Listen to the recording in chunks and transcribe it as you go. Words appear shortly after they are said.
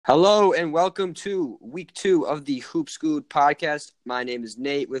Hello and welcome to week 2 of the Hoop Scoot podcast. My name is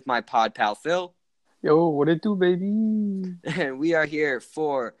Nate with my pod pal Phil, Yo, what it do, baby? and we are here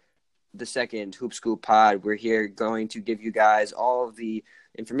for the second Hoop Scoot pod. We're here going to give you guys all of the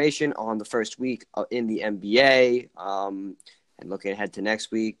information on the first week in the NBA. And looking ahead to next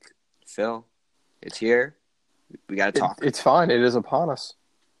week, Phil, it's here. We got to talk. It's fine. It is upon us.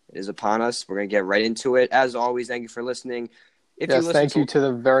 It is upon us. We're going to get right into it. As always, thank you for listening. Thank you to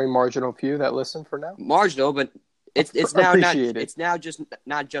the very marginal few that listen for now. Marginal, but it's now Appreciate it. it's now just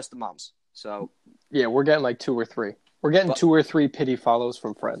not just the moms. So Yeah, we're getting like 2 or 3. We're getting 2 or 3 pity follows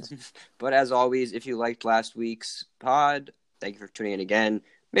from friends. But as always, if you liked last week's pod, thank you for tuning in again.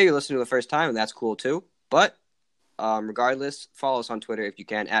 Maybe listen to the first time, and that's cool too. But regardless, follow us on Twitter if you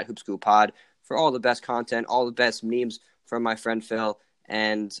can at HoopSchoolPod for all the best content, all the best memes from my friend Phil,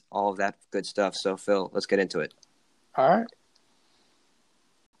 and all of that good stuff. So Phil, let's get into it. All right.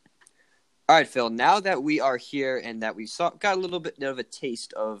 All right, Phil, now that we are here and that we got a little bit of a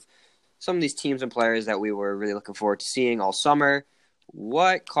taste of some of these teams and players that we were really looking forward to seeing all summer,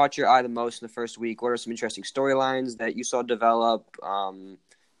 what caught your eye the most in the first week? What are some interesting storylines that you saw develop?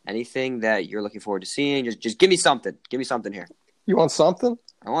 Anything that you're looking forward to seeing? Just give me something. Give me something here. You want something?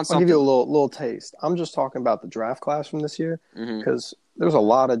 I want I'll something. give you a little taste. I'm just talking about the draft class from this year because there's a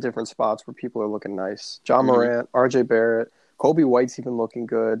lot of different spots where people are looking nice. John Morant, RJ Barrett, Kobe White's even looking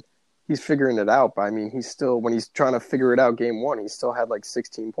good. He's figuring it out, but I mean, he's still, when he's trying to figure it out game one, he still had like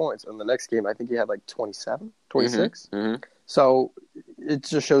 16 points. And the next game, I think he had like 27, 26. So it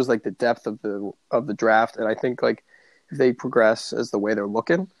just shows like the depth of the draft. And I think like if they progress as the way they're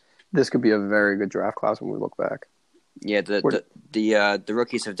looking, this could be a very good draft class when we look back. Yeah, the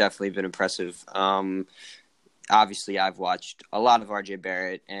rookies have definitely been impressive. Obviously, I've watched a lot of RJ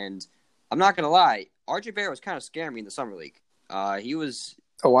Barrett, and I'm not going to lie, RJ Barrett was kind of scaring me in the summer league. He was...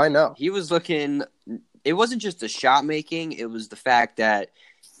 Oh, I know. He was looking – it wasn't just the shot making. It was the fact that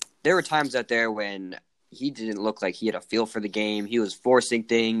there were times out there when he didn't look like he had a feel for the game. He was forcing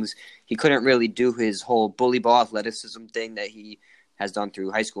things. He couldn't really do his whole bully ball athleticism thing that he has done through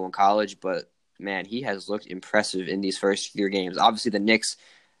high school and college. But, man, he has looked impressive in these first few games. Obviously, the Knicks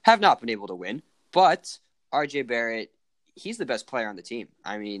have not been able to win. But RJ Barrett, he's the best player on the team.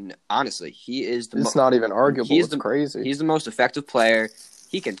 I mean, honestly, he is the It's not even arguable. It's crazy. He's the most effective player.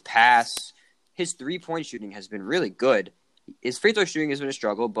 He can pass. His three-point shooting has been really good. His free throw shooting has been a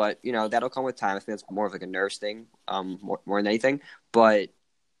struggle, but that'll come with time. I think that's more of like a nerves thing, more than anything. But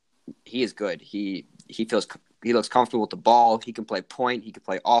he is good. He looks comfortable with the ball. He can play point. He can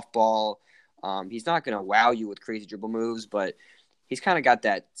play off ball. He's not going to wow you with crazy dribble moves, but he's kind of got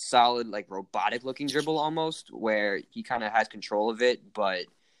that solid, like robotic looking dribble almost, where he kind of has control of it, but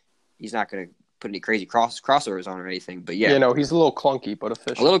he's not going to put any crazy crossovers on or anything. But yeah, he's a little clunky but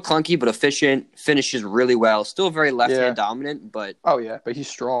efficient. A little clunky but efficient. Finishes really well. Still very left-hand dominant, but but he's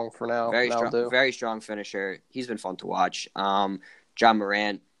strong for now. Very strong finisher. He's been fun to watch. John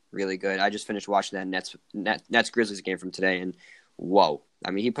Morant, really good. I just finished watching that Nets Grizzlies game from today, and whoa! I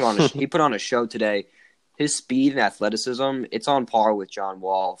mean, he put on a show today. His speed and athleticism, it's on par with John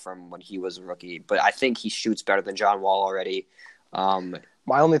Wall from when he was a rookie, but I think he shoots better than John Wall already.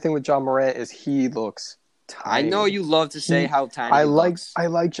 My only thing with John Morant is he looks tiny. I know you love to say how tiny he looks. I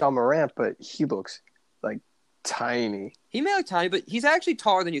like John Morant, but he looks like tiny. He may look tiny, but he's actually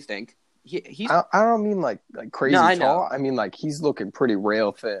taller than you think. I don't mean like crazy tall. I mean like he's looking pretty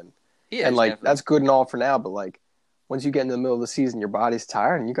rail thin. He is, and like definitely. That's good and all for now, but like once you get in the middle of the season, your body's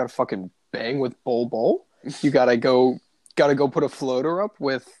tired and you got to fucking bang with Bol. You gotta go put a floater up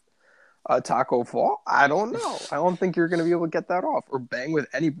with Taco Fall. I don't know. I don't think you're gonna be able to get that off or bang with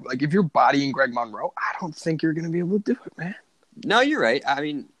any. Like if you're bodying Greg Monroe, I don't think you're gonna be able to do it, man. No, you're right. I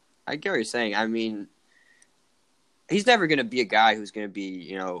mean, I get what you're saying. I mean, he's never gonna be a guy who's gonna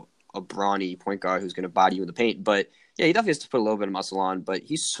be a brawny point guard who's gonna body you in the paint. But yeah, he definitely has to put a little bit of muscle on. But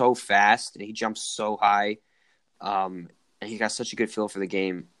he's so fast and he jumps so high, and he's got such a good feel for the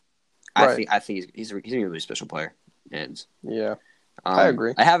game. Right. I think he's a really special player, and yeah, I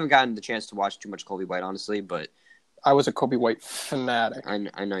agree. I haven't gotten the chance to watch too much Kobe White, honestly, but I was a Kobe White fanatic.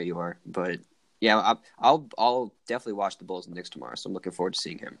 I know you are, but yeah, I'll definitely watch the Bulls and Knicks tomorrow, so I'm looking forward to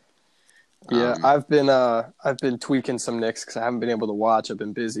seeing him. Yeah, I've been tweaking some Knicks because I haven't been able to watch. I've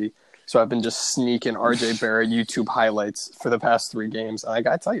been busy, so I've been just sneaking RJ Barrett YouTube highlights for the past 3 games, and I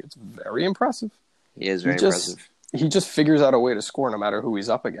gotta tell you, it's very impressive. He is very impressive. He just figures out a way to score no matter who he's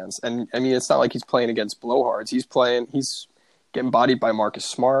up against. And, I mean, it's not like he's playing against blowhards. He's getting bodied by Marcus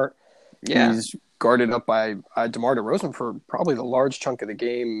Smart. Yeah. He's guarded up by DeMar DeRozan for probably the large chunk of the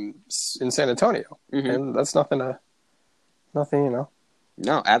game in San Antonio. And that's nothing.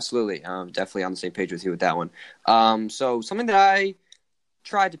 No, absolutely. Definitely on the same page with you with that one. So something that I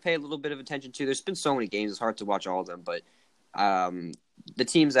tried to pay a little bit of attention to. There's been so many games; it's hard to watch all of them. But the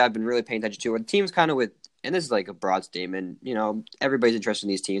teams that I've been really paying attention to are the teams kind of with, and this is like a broad statement. Everybody's interested in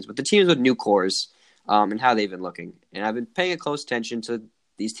these teams, but the teams with new cores and how they've been looking. And I've been paying a close attention to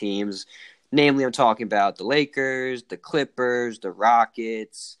these teams. Namely, I'm talking about the Lakers, the Clippers, the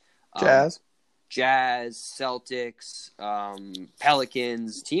Rockets, Jazz. Celtics,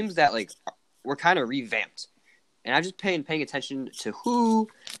 Pelicans, teams that like were kind of revamped. And I've just paying attention to who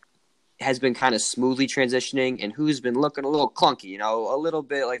has been kind of smoothly transitioning and who's been looking a little clunky, a little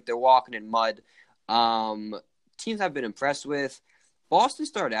bit like they're walking in mud. Teams I've been impressed with. Boston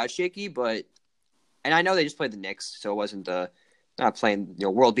started out shaky, and I know they just played the Knicks, so it wasn't not playing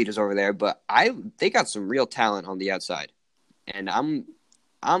world beaters over there, but they got some real talent on the outside, and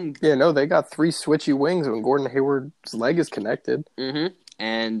they got 3 switchy wings when Gordon Hayward's leg is connected. Mm-hmm.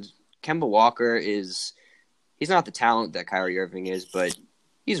 And Kemba Walker he's not the talent that Kyrie Irving is, but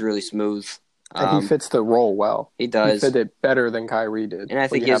he's really smooth. And he fits the role well. He does. He fit it better than Kyrie did. And I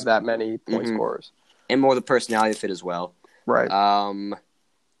think he have that many point scorers. And more the personality fit as well. Right. I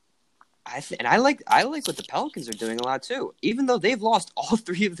like what the Pelicans are doing a lot too. Even though they've lost all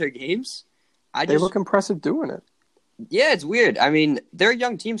 3 of their games, they look impressive doing it. Yeah, it's weird. I mean, they're a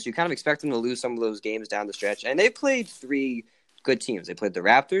young team, so you kind of expect them to lose some of those games down the stretch. And they played 3 good teams. They played the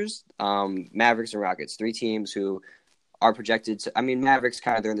Raptors, Mavericks, and Rockets. 3 teams who are projected to. I mean, Mavericks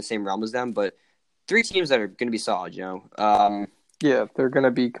they're in the same realm as them, but 3 teams that are going to be solid. Yeah, they're going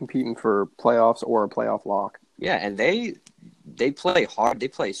to be competing for playoffs or a playoff lock. Yeah, and they play hard. They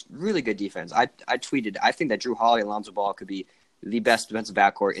play really good defense. I tweeted, I think that Drew Holiday and Lonzo Ball could be the best defensive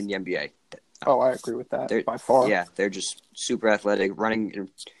backcourt in the NBA. Oh, I agree with that by far. Yeah, they're just super athletic, running and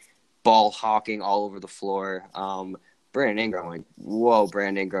ball hawking all over the floor. Brandon Ingram,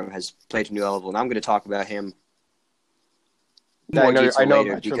 Brandon Ingram has played to a new level, and I'm going to talk about him. I know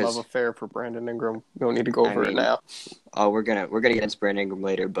about your love affair for Brandon Ingram. We don't need to go over it now. Oh, we're gonna get into Brandon Ingram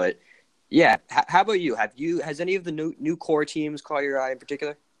later, but yeah. How about you? Has any of the new core teams caught your eye in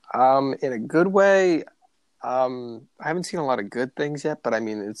particular? In a good way. I haven't seen a lot of good things yet, but I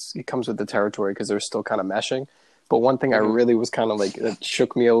mean, it comes with the territory because they're still kind of meshing. But one thing I really was kind of like that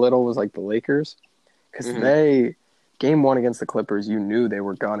shook me a little was like the Lakers, because game 1 against the Clippers, you knew they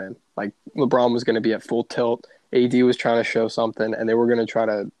were gunning. Like LeBron was going to be at full tilt, AD was trying to show something, and they were going to try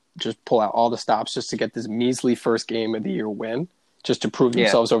to just pull out all the stops just to get this measly first game of the year win, just to prove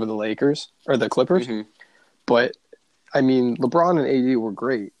themselves over the Lakers or the Clippers. Mm-hmm. But I mean, LeBron and AD were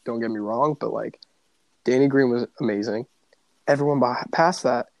great. Don't get me wrong, but like. Danny Green was amazing. Everyone past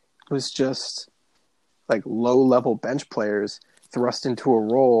that was just like low-level bench players thrust into a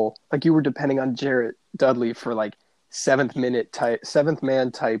role. Like you were depending on Jarrett Dudley for like seventh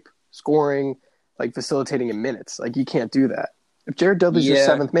man type scoring, like facilitating in minutes. Like you can't do that. If Jarrett Dudley's your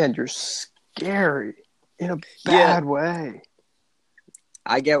 7th man, you're scary in a bad way.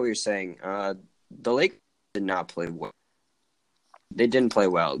 I get what you're saying. The Lakers did not play well. They didn't play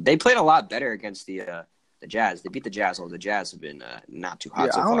well. They played a lot better against the Jazz. They beat the Jazz, although the Jazz have been not too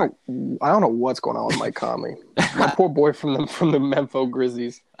hot so far. I don't know what's going on with Mike Conley. My poor boy from the Memphis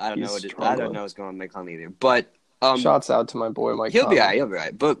Grizzlies. I don't know what's going on with Mike Conley either. But shouts out to my boy Mike. He'll be all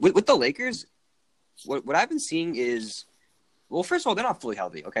right. But with the Lakers, what I've been seeing is, well, first of all, they're not fully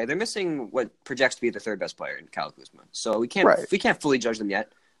healthy. Okay, they're missing what projects to be the 3rd best player in Kyle Kuzma. So we can't fully judge them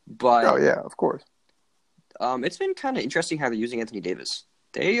yet. But of course. It's been kind of interesting how they're using Anthony Davis.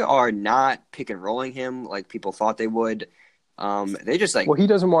 They are not pick and rolling him like people thought they would. They just like. Well, he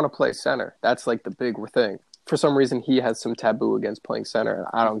doesn't want to play center. That's like the big thing. For some reason, he has some taboo against playing center, and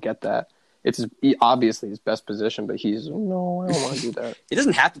I don't get that. It's obviously his best position, but no, I don't want to do that. He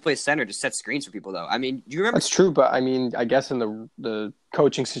doesn't have to play center to set screens for people, though. I mean, do you remember? That's true, but I mean, I guess in the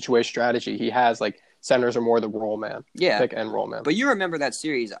coaching situation strategy, he has like. Centers are more the roll man. Yeah. Pick and roll man. But you remember that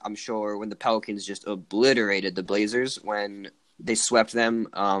series, I'm sure, when the Pelicans just obliterated the Blazers when they swept them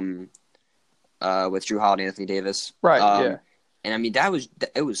with Drew Holiday and Anthony Davis. Right, yeah. And I mean,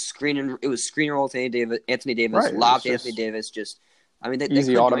 it was screen roll to Anthony Davis, right, lob to Anthony Davis, they couldn't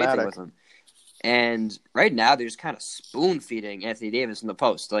do anything with him. And right now, they're just kind of spoon-feeding Anthony Davis in the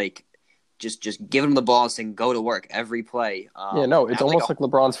post. Like, just give him the ball and saying, go to work every play. It's almost like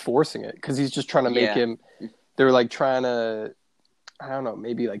LeBron's forcing it because he's just trying to make him – they're like trying to, I don't know,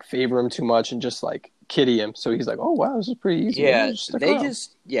 maybe like favor him too much and just like kiddie him. So he's like, oh, wow, this is pretty easy.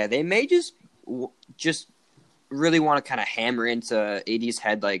 Yeah, they may just really want to kind of hammer into AD's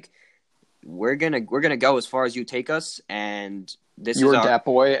head like, we're gonna go as far as you take us, and You're that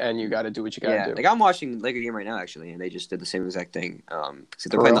boy, and you got to do what you got to do. Like I'm watching Lakers game right now, actually, and they just did the same exact thing.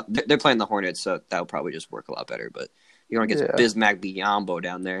 They're playing the Hornets, so that'll probably just work a lot better. But you don't get Bismack Biyombo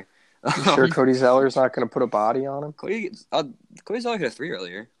down there. You sure Cody Zeller's not going to put a body on him? Cody Zeller hit a 3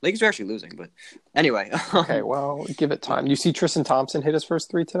 earlier. Lakers are actually losing, but anyway. Okay, well, give it time. You see Tristan Thompson hit his first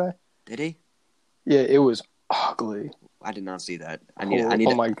 3 today? Did he? Yeah, it was ugly. I did not see that.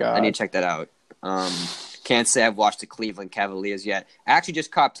 My God. I need to check that out. Can't say I've watched the Cleveland Cavaliers yet. I actually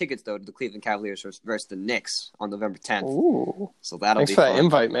just caught tickets, though, to the Cleveland Cavaliers versus the Knicks on November 10th. Ooh. So that'll Thanks be for fun. that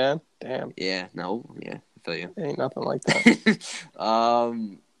invite, man. Damn. Yeah, I feel you. Ain't nothing like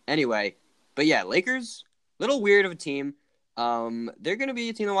that. Anyway, but yeah, Lakers, little weird of a team. They're going to be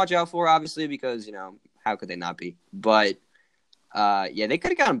a team to watch out for, obviously, because, how could they not be? But, they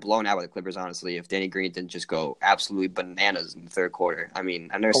could have gotten blown out by the Clippers, honestly, if Danny Green didn't just go absolutely bananas in the third quarter. I mean,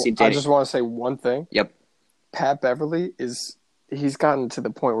 I've never seen Danny. I just want to say one thing. Yep. Pat Beverly he's gotten to the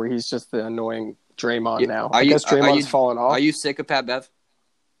point where he's just the annoying Draymond now. I guess Draymond's fallen off. Are you sick of Pat Bev?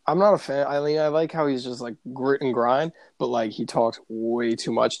 I'm not a fan. I mean, I like how he's just like grit and grind, but like he talks way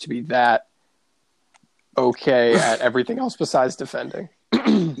too much to be that okay at everything else besides defending.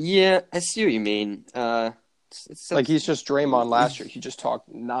 Yeah, I see what you mean. It's like he's just Draymond last year. He just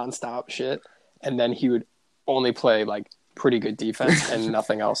talked nonstop shit, and then he would only play like pretty good defense and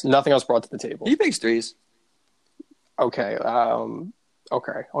nothing else. Nothing else brought to the table. He makes threes. Okay.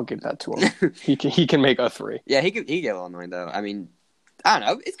 Okay, I'll give that to him. He can make a 3. Yeah, he get a little annoying though. I mean, I don't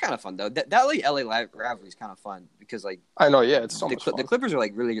know. It's kind of fun though. That like LA rivalry is kind of fun because like I know. Yeah, it's so much fun. The Clippers are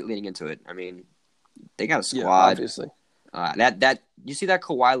like really leaning into it. I mean, they got a squad. Yeah, obviously. That you see that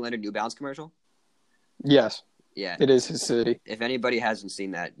Kawhi Leonard New Balance commercial? Yes. Yeah. It is his city. If anybody hasn't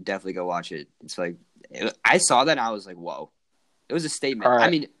seen that, definitely go watch it. It's like I saw that and I was like, whoa. It was a statement. Right. I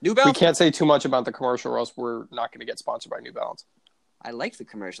mean, New Balance. We can't say too much about the commercial or else we're not going to get sponsored by New Balance. I like the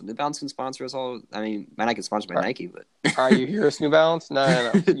commercial. New Balance can sponsor us all. I mean, might not get sponsored by Nike, but. All right, you hear us, New Balance?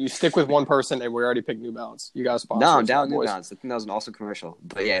 No. You stick with one person and we already picked New Balance. You got to sponsor us. No, I'm down with New Balance. I think that was an awesome commercial.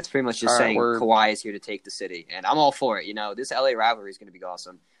 But yeah, it's pretty much just saying Kawhi is here to take the city. And I'm all for it. This LA rivalry is going to be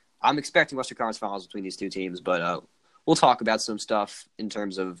awesome. I'm expecting Western Conference Finals between these two teams, but we'll talk about some stuff in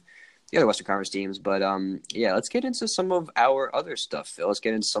terms of the other Western Conference teams. But, let's get into some of our other stuff, Phil. Let's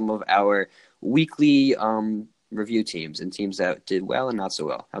get into some of our weekly review teams and teams that did well and not so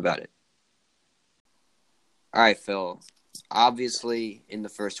well. How about it? All right, Phil. Obviously, in the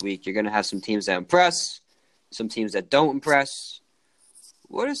first week, you're going to have some teams that impress, some teams that don't impress.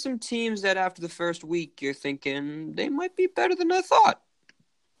 What are some teams that after the first week you're thinking they might be better than I thought?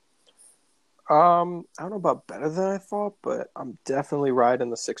 I don't know about better than I thought, but I'm definitely riding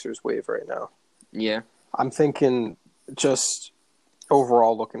the Sixers wave right now. Yeah. I'm thinking just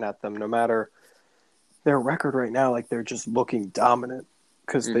overall looking at them, no matter their record right now, like they're just looking dominant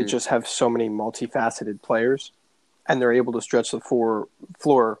because they just have so many multifaceted players and they're able to stretch the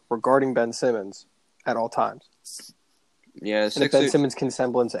floor regarding Ben Simmons at all times. Yeah. And if Ben Simmons can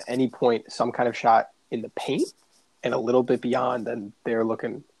semblance at any point some kind of shot in the paint and a little bit beyond, then they're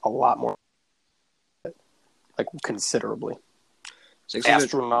looking a lot more. Like considerably,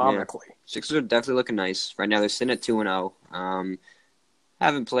 astronomically. Sixers are definitely looking nice right now. They're sitting at 2-0.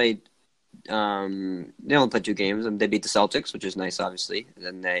 Haven't played. They only played 2 games. They beat the Celtics, which is nice, obviously. And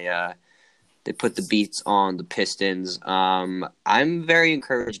then they put the beats on the Pistons. I'm very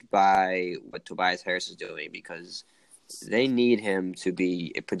encouraged by what Tobias Harris is doing because they need him to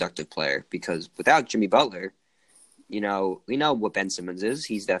be a productive player. Because without Jimmy Butler. We know what Ben Simmons is.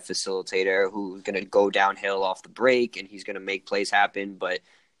 He's that facilitator who's going to go downhill off the break and he's going to make plays happen, but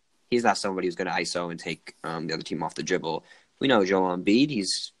he's not somebody who's going to ISO and take the other team off the dribble. We know Joel Embiid.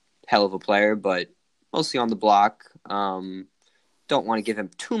 He's a hell of a player, but mostly on the block. Don't want to give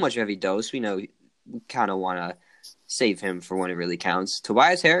him too much heavy dose. We know we kind of want to save him for when it really counts.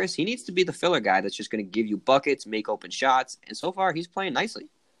 Tobias Harris, he needs to be the filler guy that's just going to give you buckets, make open shots, and so far he's playing nicely.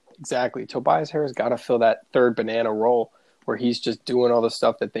 Exactly. Tobias Harris got to fill that third banana role where he's just doing all the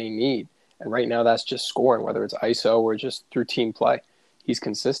stuff that they need. And right now that's just scoring, whether it's ISO or just through team play. He's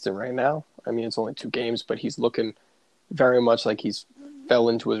consistent right now. I mean, it's only 2 games, but he's looking very much like he's fell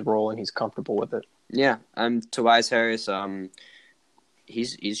into his role and he's comfortable with it. Yeah. Tobias Harris,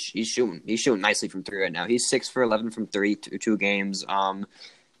 he's shooting nicely from 3 right now. He's 6 for 11 from 3 through 2 games.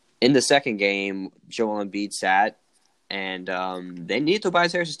 In the second game, Joel Embiid sat. And they needed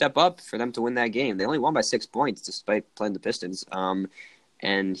Tobias Harris to step up for them to win that game. They only won by 6 points despite playing the Pistons.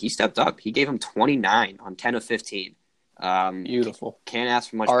 And he stepped up. He gave them 29 on 10 of 15. Beautiful. Can't ask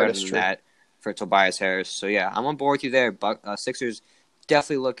for much better than that for Tobias Harris. So, yeah, I'm on board with you there. But Sixers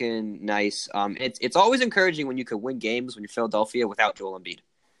definitely looking nice. It's always encouraging when you could win games when you're Philadelphia without Joel Embiid,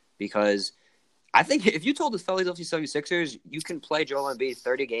 because I think if you told the Philadelphia 76ers you can play Joel Embiid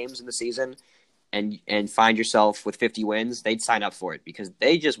 30 games in the season and find yourself with 50 wins, they'd sign up for it because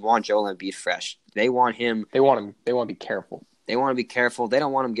they just want Joel Embiid fresh. They want him. They want him. They want to be careful. They want to be careful. They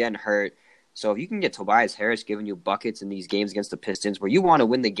don't want him getting hurt. So if you can get Tobias Harris giving you buckets in these games against the Pistons, where you want to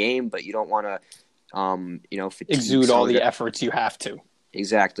win the game, but you don't want to, exude all the efforts you have to.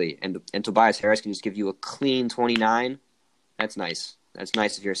 Exactly, and Tobias Harris can just give you a clean 29. That's nice. That's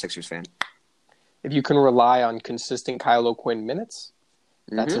nice if you're a Sixers fan. If you can rely on consistent Kyle O'Quinn minutes,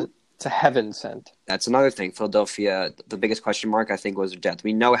 it's a heaven sent. That's another thing. Philadelphia, the biggest question mark I think was their depth.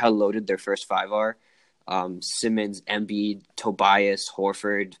 We know how loaded their first five are. Simmons, Embiid, Tobias,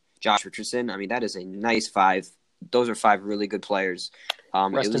 Horford, Josh Richardson. I mean, that is a nice five. Those are five really good players.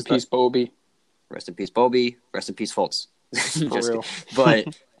 Rest in peace, Bobby. Rest in peace, Bobby. Rest in peace, Fultz. For real.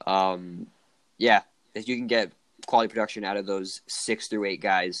 But, yeah, if you can get quality production out of those 6 through 8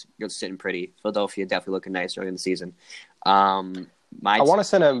 guys, you're sitting pretty. Philadelphia definitely looking nice early in the season. I want to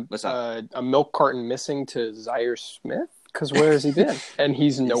send a milk carton missing to Zaire Smith, because where has he been? And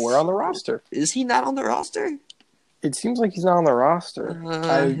he's nowhere on the roster. Is he not on the roster? It seems like he's not on the roster.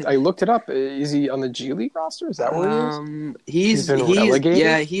 I looked it up. Is he on the G League roster? Is that where he is? He's been relegated?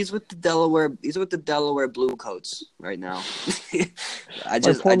 Yeah, he's with the Delaware. He's with the Delaware Blue Coats right now. I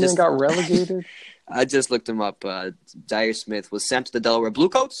just got relegated. I just looked him up. Zaire Smith was sent to the Delaware Blue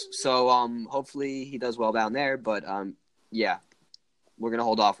Coats, so hopefully he does well down there. But yeah, we're gonna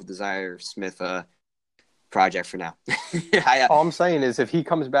hold off with the Zaire Smith project for now. All I'm saying is, if he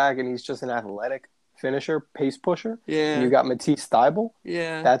comes back and he's just an athletic finisher, pace pusher, and you got Matisse Thybulle,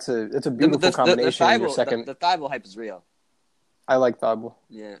 it's a beautiful combination. The Thybulle hype is real. I like Thybulle.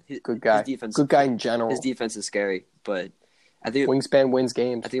 Yeah, good guy. Good guy in general. His defense is scary, but I think wingspan wins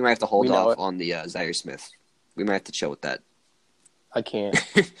games. I think we might have to hold off on the Zaire Smith. We might have to chill with that. I can't.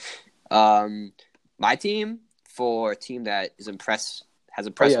 My team, for a team that has impressed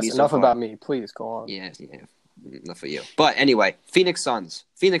me so enough far. About me. Please go on. Yeah, enough of you. But anyway, Phoenix Suns,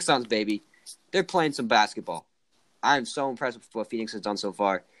 baby. They're playing some basketball. I'm so impressed with what Phoenix has done so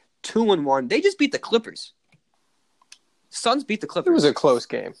far. 2-1. They just beat the Clippers. Suns beat the Clippers. It was a close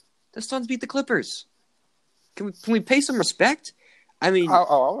game. The Suns beat the Clippers. Can we pay some respect? I mean,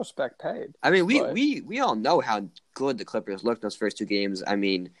 I'll respect paid. I mean, we all know how good the Clippers looked in those first 2 games. I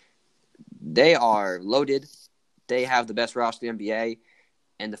mean, they are loaded. They have the best roster in the NBA,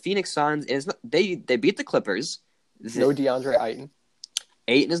 and the Phoenix Suns they beat the Clippers. No DeAndre Ayton.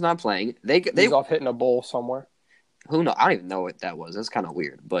 Ayton is not playing. He's off hitting a bowl somewhere. Who knows? I don't even know what that was. That's kind of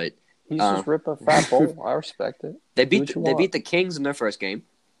weird, but he's just rip a fat bowl. I respect it. They beat the Kings in their first game.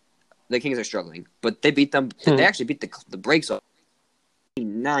 The Kings are struggling, but they beat them. They actually beat the brakes off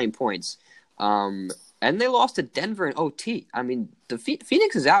 9 points, and they lost to Denver in OT. I mean, the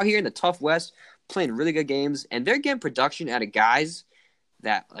Phoenix is out here in the tough West playing really good games, and they're getting production out of guys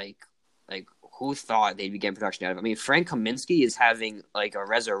that like who thought they'd be getting production out of? I mean, Frank Kaminsky is having like a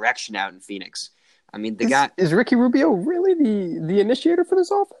resurrection out in Phoenix. I mean, is Ricky Rubio really the initiator for this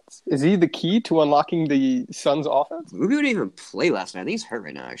offense? Is he the key to unlocking the Suns' offense? Rubio didn't even play last night. I think he's hurt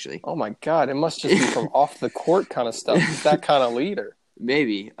right now, actually. Oh my God! It must just be from off the court kind of stuff. He's that kind of leader.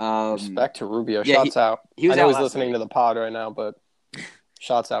 Maybe. Respect to Rubio. Shots out. I know he's listening to the pod right now, but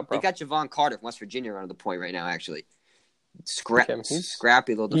shots out, bro. They got Javon Carter from West Virginia around the point right now, actually. Scrappy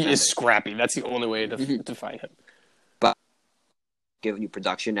little defender. He is scrappy. That's the only way to define him. But giving you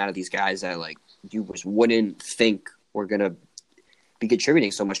production out of these guys that like you just wouldn't think were gonna be contributing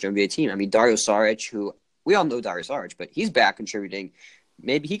so much to an NBA team. I mean, Dario Saric, who we all know Dario Saric, but he's back contributing.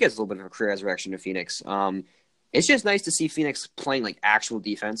 Maybe he gets a little bit of a career resurrection to Phoenix. It's just nice to see Phoenix playing like actual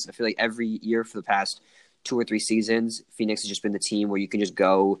defense. I feel like every year for the past 2 or 3 seasons, Phoenix has just been the team where you can just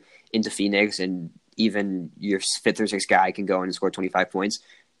go into Phoenix and even your 5th or 6th guy can go in and score 25 points.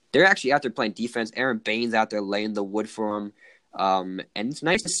 They're actually out there playing defense. Aaron Baines out there laying the wood for him. And it's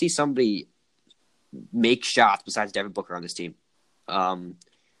nice to see somebody make shots besides Devin Booker on this team.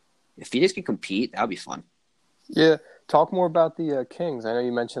 If Phoenix can compete, that would be fun. Yeah. Talk more about the Kings. I know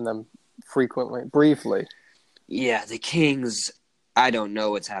you mentioned them briefly. Yeah, the Kings, I don't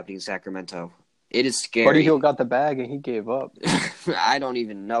know what's happening in Sacramento. It is scary. Buddy Hield got the bag and he gave up. I don't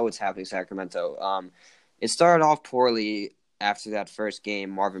even know what's happening in Sacramento. It started off poorly after that first game.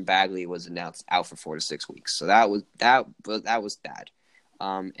 Marvin Bagley was announced out for 4 to 6 weeks, so that was bad.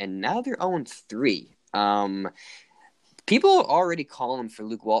 And now they're 0-3. People are already calling for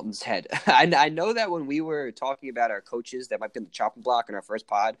Luke Walton's head. I know that when we were talking about our coaches that might be in the chopping block in our first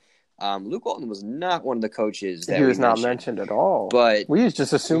pod, Luke Walton was not one of the coaches that he was we not mentioned at all. But we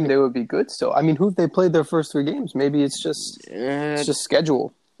just assumed they would be good still. I mean, who they played their first 3 games? Maybe it's just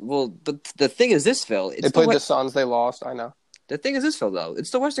schedule. Well, the thing is this, Phil. They played the Suns. They lost. I know. The thing is this, Phil, though.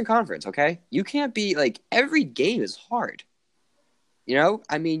 It's the Western Conference, okay? You can't be, like, every game is hard. You know?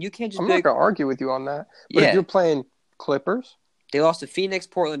 I mean, you can't just I'm not going to argue with you on that. But if you're playing Clippers. They lost to Phoenix,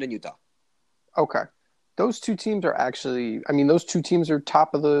 Portland, and Utah. Okay. Those 2 teams are actually – I mean, those 2 teams are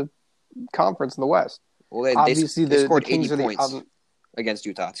top of the conference in the West. Well, obviously, they scored 80 points against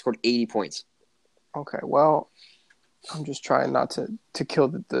Utah. They scored 80 points. Okay, well, I'm just trying not to kill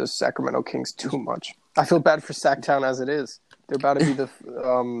the Sacramento Kings too much. I feel bad for Sacktown as it is. They're about to be the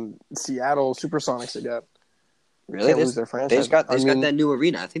Seattle Supersonics again. Really? Can't lose their franchise. They just got that new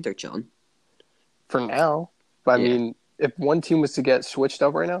arena. I think they're chilling. For now. But, I mean, if one team was to get switched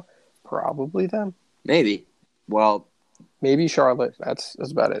up right now, probably them. Maybe. Well, maybe Charlotte. That's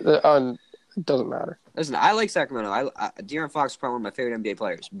about it. It doesn't matter. Listen, I like Sacramento. De'Aaron Fox is probably one of my favorite NBA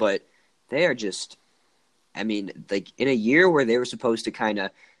players. But they are just, I mean, like, in a year where they were supposed to kind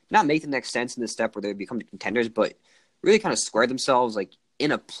of not make the next sense in the step where they would become contenders, but really kind of square themselves like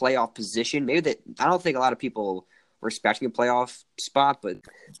in a playoff position. Maybe that I don't think a lot of people were expecting a playoff spot, but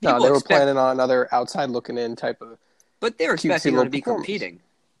no, they were planning on another outside looking in type of. But they were expecting them to be competing.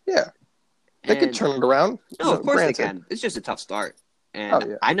 Yeah, they could turn it around. No, of course they can. It's just a tough start,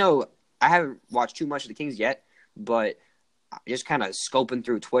 and I know I haven't watched too much of the Kings yet, but just kind of scoping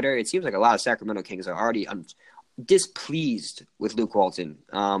through Twitter, it seems like a lot of Sacramento Kings are already displeased with Luke Walton.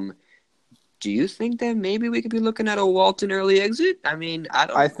 Do you think that maybe we could be looking at a Walton early exit? I mean,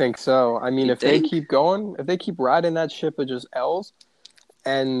 I think so. I mean, they keep going, if they keep riding that ship of just L's,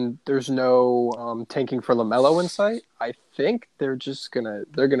 and there's no tanking for LaMelo in sight, I think they're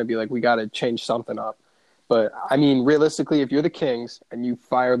gonna be like, we got to change something up. But I mean, realistically, if you're the Kings and you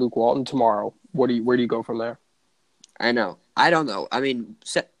fire Luke Walton tomorrow, where do you go from there? I know. I don't know. I mean,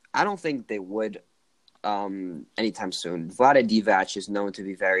 I don't think they would anytime soon. Vlade Divac is known to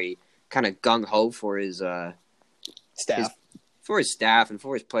be very kind of gung-ho for his staff. For his staff and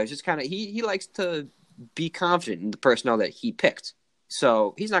for his players. Just kind of he likes to be confident in the personnel that he picked.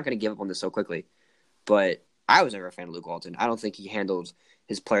 So he's not going to give up on this so quickly. But I was never a fan of Luke Walton. I don't think he handled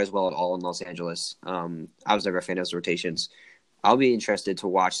his players well at all in Los Angeles. I was never a fan of his rotations. I'll be interested to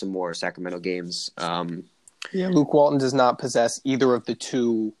watch some more Sacramento games. Luke Walton does not possess either of the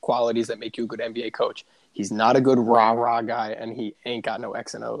 2 qualities that make you a good NBA coach. He's not a good rah-rah guy, and he ain't got no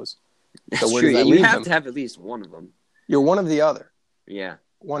X and O's. So that's true. You have to have at least one of them. You're one of the other. Yeah.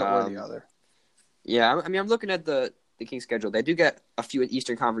 One or the other. Yeah, I mean, I'm looking at the Kings schedule. They do get a few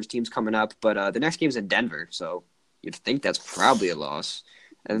Eastern Conference teams coming up, but the next game's in Denver, so you'd think that's probably a loss.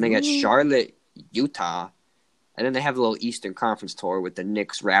 And then they get Charlotte, Utah, and then they have a little Eastern Conference tour with the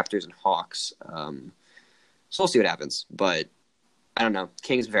Knicks, Raptors, and Hawks. So we'll see what happens. But I don't know.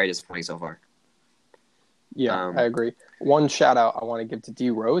 Kings very disappointing so far. Yeah, I agree. One shout out I want to give to D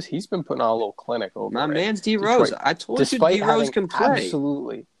Rose. He's been putting on a little clinic over my man's D Rose. I told you D Rose can play.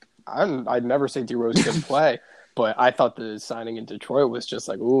 Absolutely. I'd never say D Rose can play, but I thought the signing in Detroit was just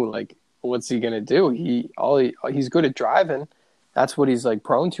like, ooh, like what's he gonna do? He's good at driving. That's what he's like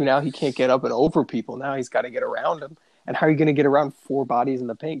prone to now. He can't get up and over people. Now he's got to get around them. And how are you going to get around 4 bodies in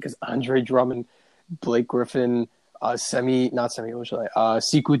the paint? Because Andre Drummond, Blake Griffin, Sekou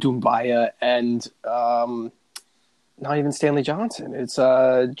Doumbaya, and not even Stanley Johnson. It's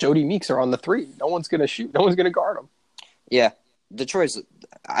Jody Meeks are on the 3. No one's going to shoot. No one's going to guard him. Yeah, Detroit's.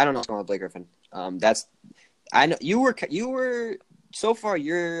 I don't know what's going on with Blake Griffin. I know you were so far.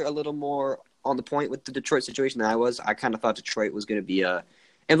 You're a little more on the point with the Detroit situation than I was. I kind of thought Detroit was going to be and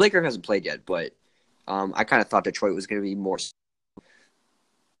Blake Griffin hasn't played yet, but I kind of thought Detroit was going to be more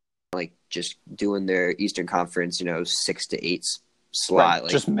like just doing their Eastern Conference, 6 to 8 slot, right,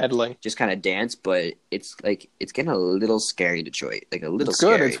 like, just meddling, just kind of dance. But it's getting a little scary, Detroit, like a little. It's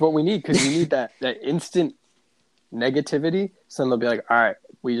scary. Good. It's what we need because you need that instant negativity. So then they'll be like, all right,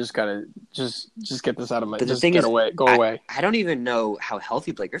 we just gotta just get this out of my. But just get away, go away. I don't even know how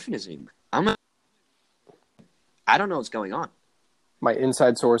healthy Blake Griffin is anymore. I don't know what's going on. My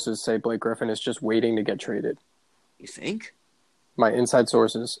inside sources say Blake Griffin is just waiting to get traded. You think? My inside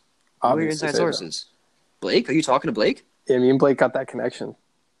sources. What are your inside sources? Blake? Are you talking to Blake? Yeah, me and Blake got that connection.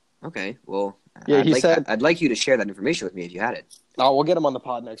 Okay, well, yeah, I'd like you to share that information with me if you had it. Oh, we'll get him on the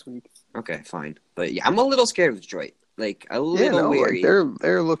pod next week. Okay, fine. But yeah, I'm a little scared of Detroit. Like a little weary. Like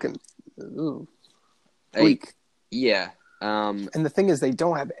they're looking weak. Yeah. And the thing is, they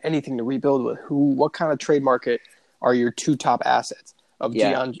don't have anything to rebuild with. What kind of trade market are your 2 top assets of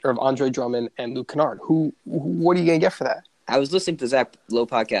Andre Drummond and Luke Kennard? What are you gonna get for that? I was listening to Zach Lowe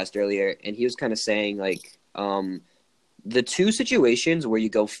podcast earlier, and he was kind of saying like the two situations where you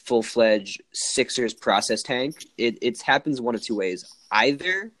go full-fledged Sixers process tank, it happens one of two ways.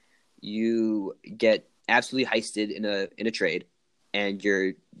 Either you get absolutely heisted in a trade, and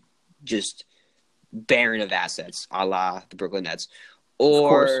you're just barren of assets, a la the Brooklyn Nets,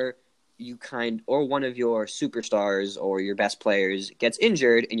 or or one of your superstars or your best players gets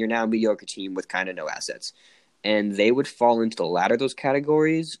injured, and you're now a mediocre team with kind of no assets. And they would fall into the latter of those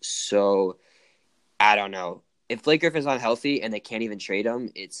categories. So I don't know. If Blake Griffin's unhealthy and they can't even trade him,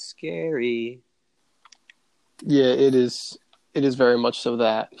 it's scary. Yeah, it is. It is very much so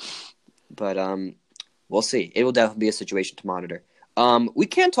that. But we'll see. It will definitely be a situation to monitor. We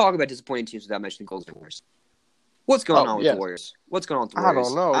can't talk about disappointing teams without mentioning Golden State Warriors. What's going on with the Warriors? What's going on with the Warriors?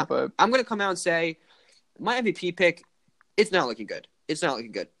 I don't know, but I'm going to come out and say my MVP pick, it's not looking good.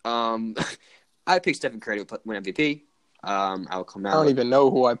 I picked Stephen Curry to win MVP. I'll come out. I don't even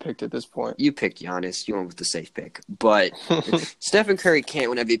know who I picked at this point. You picked Giannis. You went with the safe pick. But Stephen Curry can't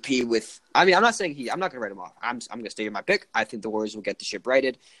win MVP with – I mean, I'm not saying I'm not going to write him off. I'm going to stay in my pick. I think the Warriors will get the ship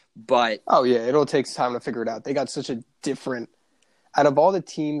righted. But – oh, yeah. It'll take time to figure it out. They got such a different – out of all the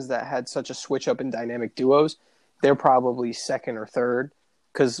teams that had such a switch-up in dynamic duos, they're probably second or third.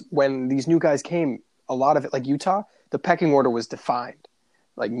 Because when these new guys came, a lot of it – like Utah, the pecking order was defined.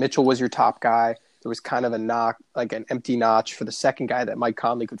 Like Mitchell was your top guy. There was kind of an empty notch for the second guy that Mike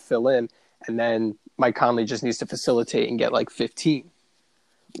Conley could fill in. And then Mike Conley just needs to facilitate and get like 15.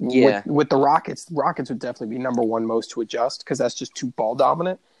 Yeah. With the Rockets would definitely be number one most to adjust because that's just too ball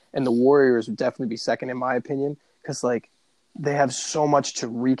dominant. And the Warriors would definitely be second in my opinion because like they have so much to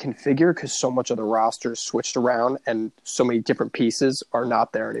reconfigure because so much of the roster is switched around and so many different pieces are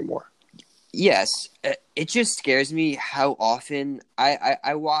not there anymore. Yes. It just scares me how often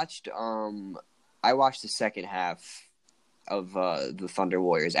I watched the second half of the Thunder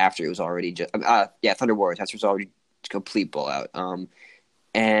Warriors after it was already Thunder Warriors after it was already complete blowout.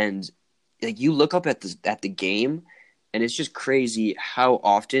 And like you look up at the game, and it's just crazy how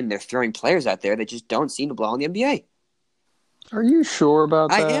often they're throwing players out there that just don't seem to belong in the NBA. Are you sure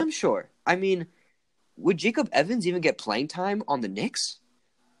about that? I am sure. I mean, would Jacob Evans even get playing time on the Knicks?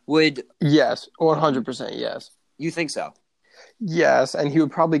 Yes, 100% yes. You think so? Yes, and he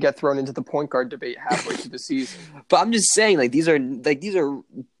would probably get thrown into the point guard debate halfway through the season. But I'm just saying, these are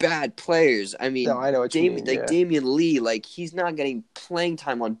bad players. I mean, no, I know what you mean. Like Damian Lee, he's not getting playing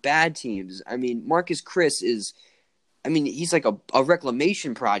time on bad teams. I mean, Marcus Chris he's like a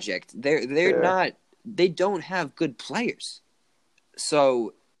reclamation project. They're not. They don't have good players.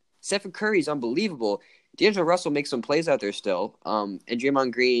 So Stephen Curry is unbelievable. D'Angelo Russell makes some plays out there still, and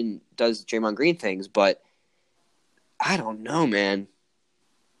Draymond Green does Draymond Green things, but I don't know, man.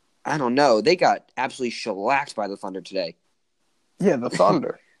 I don't know. They got absolutely shellacked by the Thunder today. Yeah, the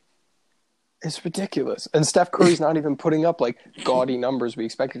Thunder. It's ridiculous. And Steph Curry's not even putting up, gaudy numbers we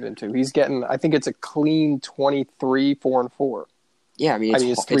expected him to. He's getting, I think it's a clean 23, 4-4. Yeah,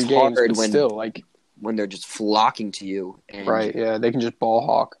 it's 3 games, hard but still, when they're just flocking to you. And, right, yeah. They can just ball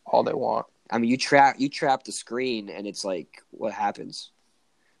hawk all they want. I mean, you trap the screen, and it's like, what happens?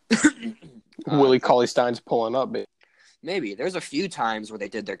 Willie Cauley-Stein's pulling up, baby. Maybe. There's a few times where they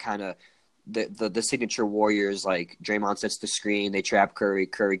did their kind of the signature Warriors, like Draymond sets the screen, they trap Curry,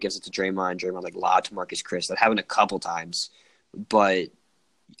 Curry gives it to Draymond lob to Marcus Chris. That happened a couple times, but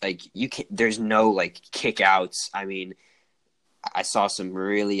you can't. There's no kick outs. I mean, I saw some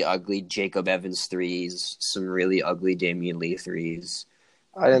really ugly Jacob Evans threes, some really ugly Damian Lee threes.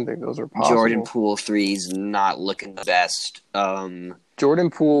 I didn't think those were possible. Jordan Poole threes not looking the best. Jordan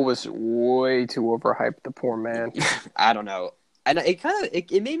Poole was way too overhyped, the poor man. I don't know. And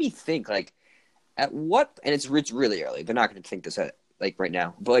it made me think at what, and it's really early. They're not going to think this right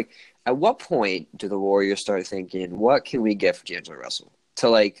now. But at what point do the Warriors start thinking, what can we get for D'Angelo Russell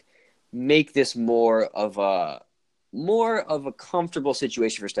to make this more of a comfortable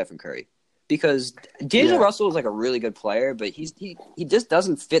situation for Stephen Curry? Because D'Angelo Russell is a really good player, but he just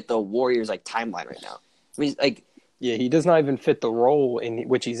doesn't fit the Warriors timeline right now. I mean, yeah, he does not even fit the role in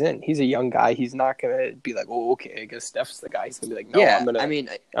which he's in. He's a young guy. He's not gonna be oh, okay, I guess Steph's the guy. He's gonna be no, yeah,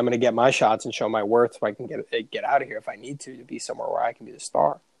 I'm gonna get my shots and show my worth so I can get out of here if I need to be somewhere where I can be the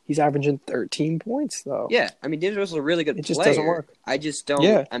star. He's averaging 13 points though. Yeah, I mean, D'Angelo Russell's a really good player. It just doesn't work. I just don't.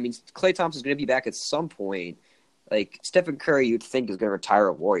 Yeah. I mean, Klay Thompson's gonna be back at some point. Stephen Curry, you'd think is going to retire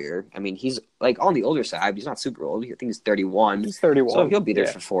a Warrior. I mean, he's on the older side. He's not super old. I think he's 31. He's 31. So he'll be there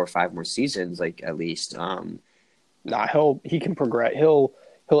for 4 or 5 more seasons, at least. He can progress. He'll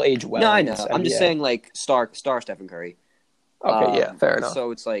age well. No, I know. I'm just saying, star Stephen Curry. Okay, yeah, fair enough.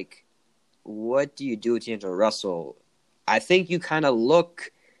 So it's what do you do with D'Angelo Russell? I think you kind of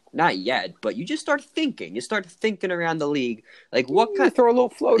look, not yet, but you just start thinking. You start thinking around the league, like what kind. Throw a little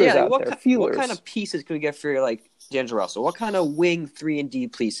floaters out there, feelers. What kind of pieces can we get for like D'Angelo Russell? What kind of wing 3-and-D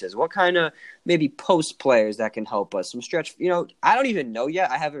pieces? What kind of maybe post players that can help us? Some stretch. I don't even know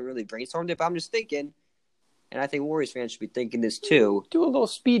yet. I haven't really brainstormed it, but I'm just thinking. And I think Warriors fans should be thinking this too. Do a little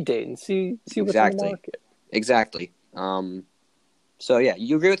speed date and see what's in the market. Exactly. So yeah,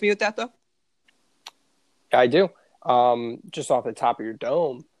 you agree with me with that though? I do. Just off the top of your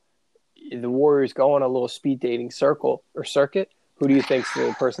dome, the Warriors go on a little speed dating circle or circuit. Who do you think's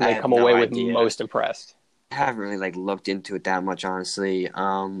the person they come away with most impressed? I haven't really looked into it that much, honestly.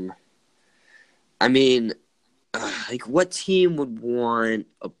 I mean, what team would want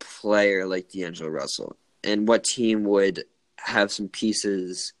a player like D'Angelo Russell, and what team would have some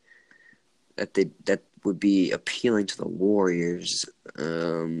pieces that would be appealing to the Warriors?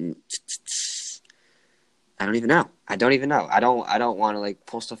 I don't even know. I don't want to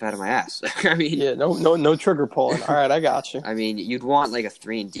pull stuff out of my ass. I mean, yeah, no trigger pulling. All right, I got you. I mean, you'd want a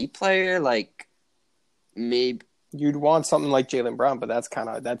 3-and-D player, maybe you'd want something like Jaylen Brown, but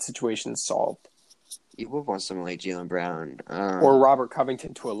that situation's solved. You would want someone like Jaylen Brown, or Robert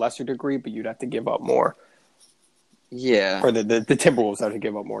Covington to a lesser degree, but you'd have to give up more. Yeah, or the Timberwolves have to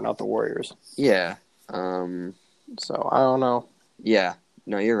give up more, not the Warriors. Yeah. So I don't know. Yeah.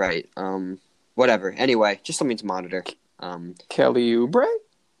 No, you're right. Whatever. Anyway, just something to monitor. Kelly Oubre?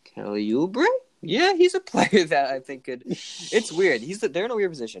 Yeah, he's a player that I think could. It's weird. They're in a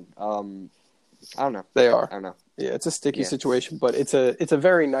weird position. I don't know. They are. I don't know. Yeah, it's a sticky situation, but it's a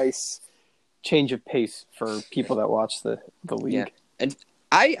very nice change of pace for people that watch the league. Yeah. And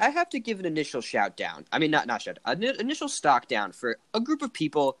I have to give an initial shout down. I mean, not shout. An initial stock down for a group of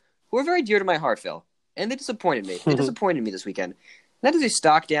people who are very dear to my heart, Phil, and they disappointed me. They disappointed me this weekend. And that is a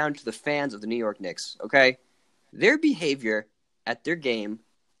stock down to the fans of the New York Knicks. Okay, their behavior at their game,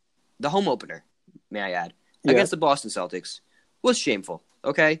 the home opener, may I add, against the Boston Celtics, was shameful.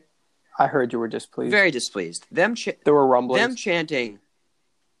 Okay. I heard you were displeased. Very displeased. There were rumblings. Them chanting,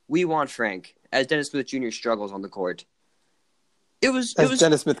 "We want Frank," as Dennis Smith Jr. struggles on the court. It was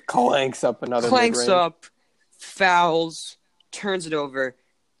Dennis Smith clanks up another mid-range. Up, fouls, turns it over.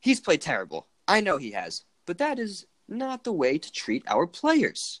 He's played terrible. I know he has, but that is not the way to treat our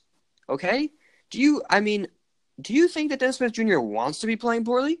players. Okay? Do you think that Dennis Smith Jr. wants to be playing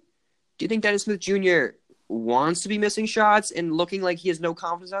poorly? Do you think Dennis Smith Jr. wants to be missing shots and looking like he has no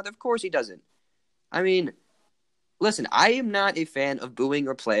confidence out there? Of course he doesn't. I mean, listen, I am not a fan of booing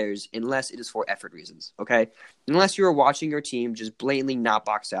your players unless it is for effort reasons, okay? Unless you are watching your team just blatantly not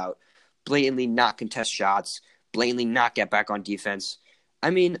box out, blatantly not contest shots, blatantly not get back on defense. I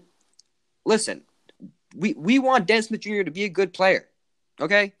mean, listen, we want Dennis Smith Jr. to be a good player,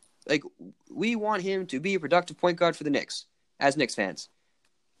 okay? We want him to be a productive point guard for the Knicks, as Knicks fans.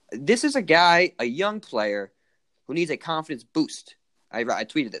 This is a guy, a young player, who needs a confidence boost. I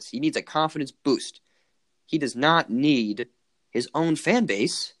tweeted this. He needs a confidence boost. He does not need his own fan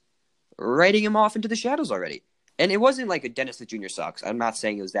base writing him off into the shadows already. And it wasn't like a Dennis Smith Jr. sucks. I'm not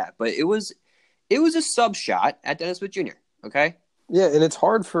saying it was that, but it was a sub shot at Dennis Smith Jr. Okay. Yeah, and it's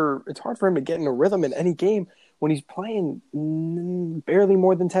hard for him to get in a rhythm in any game when he's playing barely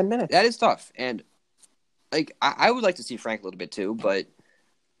more than 10 minutes. That is tough, and I would like to see Frank a little bit too, but.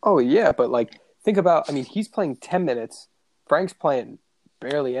 Oh yeah, but think about. I mean, he's playing 10 minutes. Frank's playing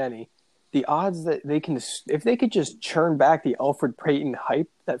barely any. The odds that if they could just churn back the Elfrid Payton hype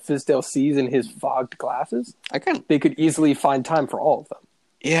that Fizdale sees in his fogged glasses, they could easily find time for all of them.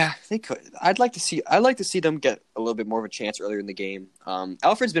 Yeah, they could. I'd like to see them get a little bit more of a chance earlier in the game.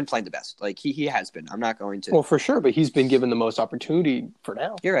 Elfrid's been playing the best. He has been. I'm not going to. Well, for sure, but he's been given the most opportunity for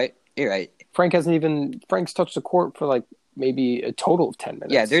now. You're right. Frank's touched the court for maybe a total of 10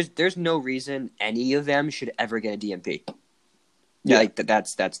 minutes. Yeah, there's no reason any of them should ever get a DNP. Yeah,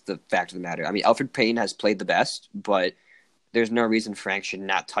 that's the fact of the matter. I mean, Elfrid Payton has played the best, but there's no reason Frank should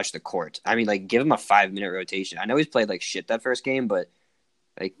not touch the court. I mean, give him a 5-minute rotation. I know he's played shit that first game, but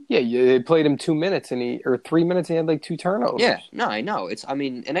they played him 2 minutes or 3 minutes and he had 2 turnovers. Yeah, no, I know.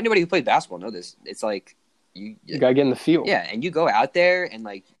 And anybody who played basketball know this. It's you gotta get in the field. Yeah, and you go out there and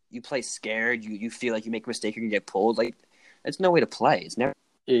you play scared. You feel like you make a mistake, you're gonna get pulled. It's no way to play. It's never.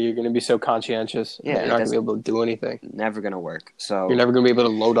 Yeah, you're going to be so conscientious. Yeah, you're not going to be able to do anything. Never going to work. So you're never going to be able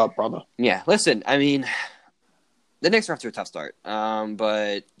to load up, brother. Yeah, listen. I mean, the Knicks are off to a tough start.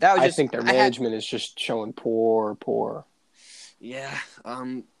 But that was. I think their management is just showing poor. Yeah,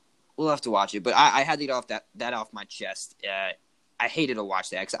 we'll have to watch it. But I had to get that off my chest. I hated to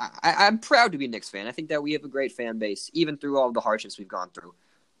watch that because I'm proud to be a Knicks fan. I think that we have a great fan base, even through all the hardships we've gone through.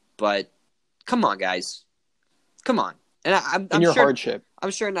 But come on, guys, come on. And in your hardship.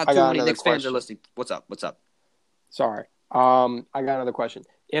 I'm sure not too many Knicks fans are listening. What's up? Sorry. I got another question.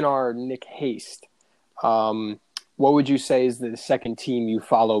 In our Nick Haste, what would you say is the second team you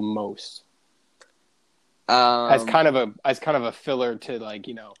follow most? As kind of a filler to, like,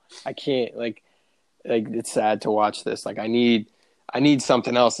 you know, I can't, like it's sad to watch this. Like, I need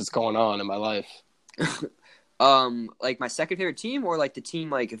something else that's going on in my life. Like my second favorite team, or like the team,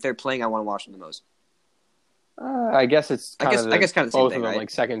 like if they're playing, I want to watch them the most. I guess it's kind of the same thing, them, right? Like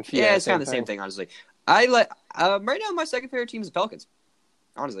second. Yeah, it's kind of the same thing, honestly. I like right now my second favorite team is the Pelicans.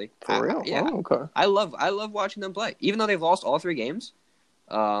 Honestly, for real, yeah. Oh, okay. I love watching them play, even though they've lost all 3 games.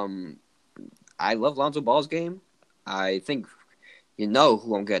 I love Lonzo Ball's game. I think you know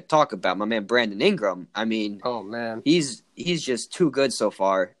who I'm going to talk about, my man Brandon Ingram. I mean, oh man, he's just too good so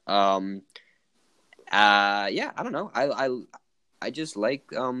far. Yeah, I don't know. I just like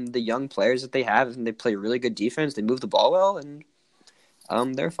the young players that they have, and they play really good defense. They move the ball well, and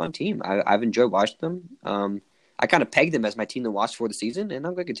they're a fun team. I've enjoyed watching them. I kind of pegged them as my team to watch for the season, and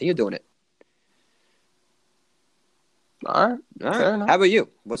I'm going to continue doing it. All right. Fair enough. How about you?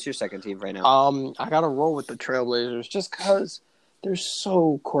 What's your second team right now? I got to roll with the Trailblazers just because they're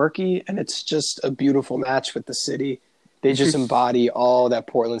so quirky, and it's just a beautiful match with the city. They just embody all that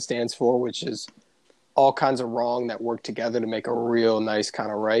Portland stands for, which is all kinds of wrong that work together to make a real nice kind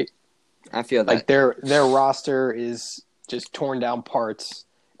of right. I feel that. Like their roster is just torn down parts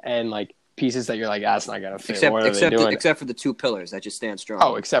and like pieces that you're like, that's not gonna fit. What are they doing? Except for the 2 pillars that just stand strong.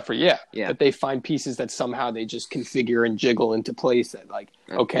 Oh, except for yeah. But they find pieces that somehow they just configure and jiggle into place. That like,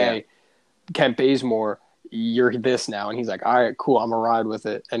 okay, Kent Bazemore, you're this now, and he's like, all right, cool, I'm gonna ride with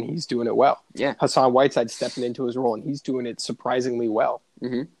it, and he's doing it well. Yeah, Hassan Whiteside stepping into his role, and he's doing it surprisingly well.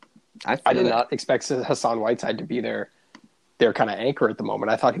 Mm-hmm. I did not expect Hassan Whiteside to be their kind of anchor at the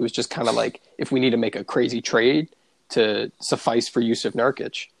moment. I thought he was just kind of like, if we need to make a crazy trade to suffice for Yusuf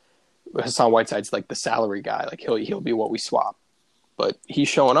Nurkic, Hassan Whiteside's like the salary guy. Like he'll be what we swap. But he's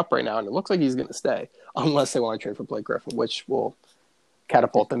showing up right now, and it looks like he's going to stay unless they want to trade for Blake Griffin, which will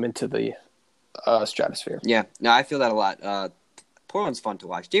catapult them into the stratosphere. Yeah, no, I feel that a lot. Portland's fun to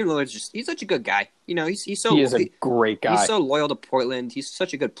watch. Damian Lillard's he's such a good guy. You know, he is a great guy. He's so loyal to Portland. He's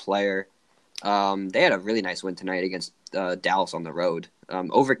such a good player. They had a really nice win tonight against Dallas on the road.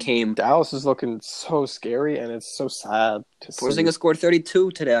 Overcame. Dallas is looking so scary, and it's so sad to see. Porzingis scored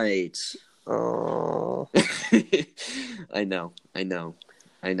 32 tonight. Oh. I know.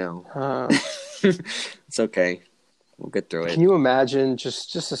 It's okay. We'll get through it. Can you imagine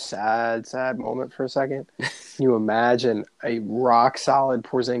just a sad moment for a second? Can you imagine a rock solid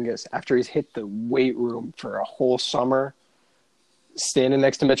Porzingis after he's hit the weight room for a whole summer, standing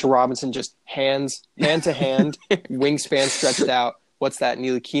next to Mitchell Robinson, just hand to hand, wingspan stretched out. What's that?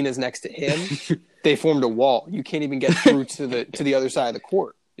 Ntilikina's next to him. They formed a wall. You can't even get through to the other side of the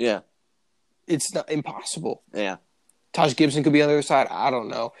court. Yeah, it's not impossible. Yeah. Taj Gibson could be on the other side. I don't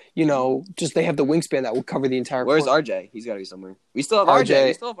know. You know, just they have the wingspan that would cover the entire court. Where's RJ? He's got to be somewhere. We still have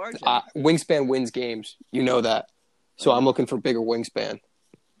RJ. Wingspan wins games. You know that. So I'm looking for bigger wingspan.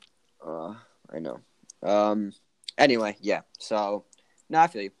 I know. Anyway, yeah. So, no, I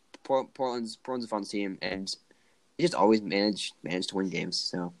feel you. Portland's a fun team, and they just always manage to win games.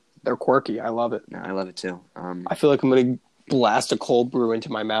 So they're quirky. I love it. No, I love it too. I feel like I'm going to blast a cold brew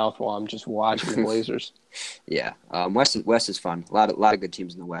into my mouth while I'm just watching the Blazers. Yeah, West is fun. A lot of good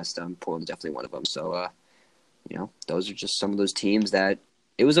teams in the West. Portland's definitely one of them. So, you know, those are just some of those teams that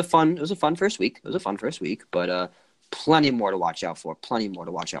it was a fun first week. But plenty more to watch out for.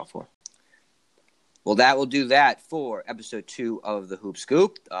 Well, that will do that for episode 2 of the Hoop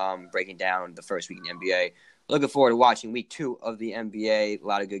Scoop, breaking down the first week in the NBA. Looking forward to watching week 2 of the NBA. A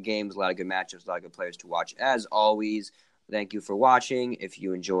lot of good games, a lot of good matchups, a lot of good players to watch. As always, thank you for watching. If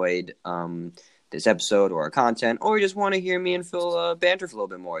you enjoyed this episode or our content, or you just want to hear me and Phil banter for a little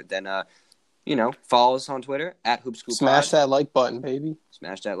bit more, then you know, follow us on Twitter at HoopScoopPod. Smash that like button, baby.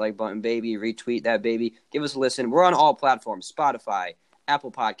 Retweet that, baby. Give us a listen. We're on all platforms: Spotify,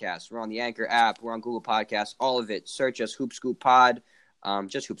 Apple Podcasts. We're on the Anchor app. We're on Google Podcasts. All of it. Search us Hoop Scoop Pod.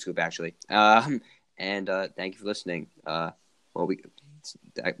 Just Hoop Scoop, actually. And thank you for listening. What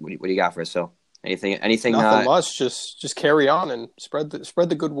do you got for us, Phil? Anything? Nothing much. Just carry on and spread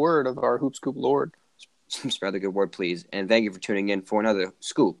the good word of our Hoop Scoop Lord. Spread the good word, please. And thank you for tuning in for another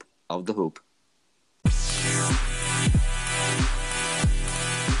scoop of the hoop.